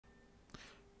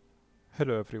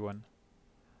Hello everyone,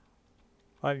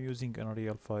 I'm using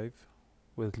Unreal 5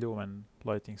 with lumen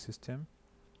lighting system.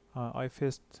 I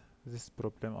faced this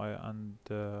problem and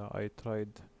I tried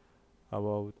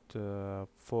about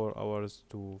 4 hours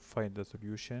to find the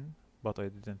solution, but I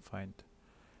didn't find.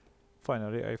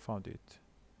 Finally I found it.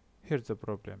 Here's the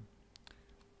problem.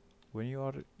 When you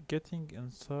are getting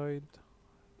inside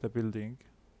the building,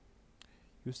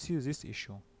 you see this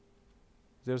issue.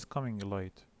 There's coming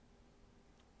light,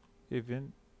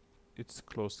 even it's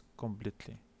closed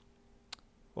completely.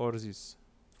 Or this,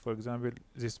 for example,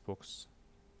 this box.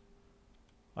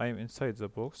 I am inside the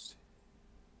box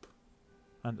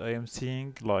and I am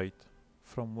seeing light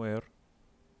from where?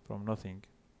 From nothing.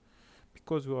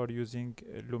 Because we are using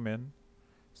lumen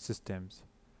systems.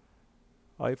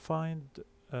 I find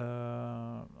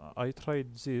I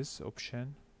tried this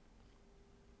option.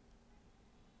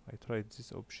 I tried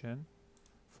this option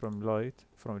from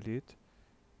lit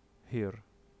here,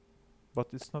 but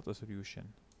it's not a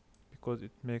solution because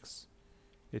it makes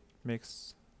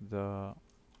the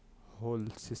whole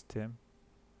system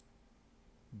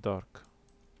dark.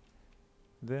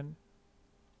 Then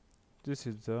this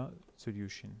is the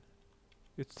solution.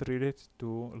 It's related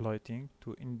to lighting,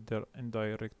 to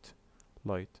indirect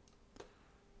light.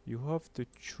 You have to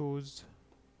choose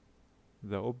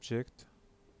the object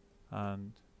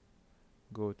and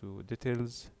go to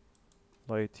details,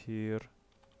 light here,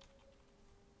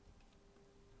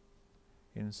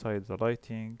 inside the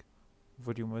lighting,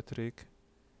 volumetric,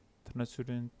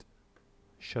 transparent,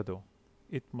 shadow.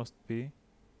 It must be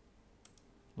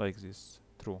like this,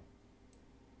 true.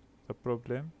 The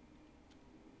problem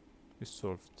is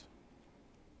solved.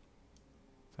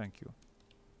 Thank you.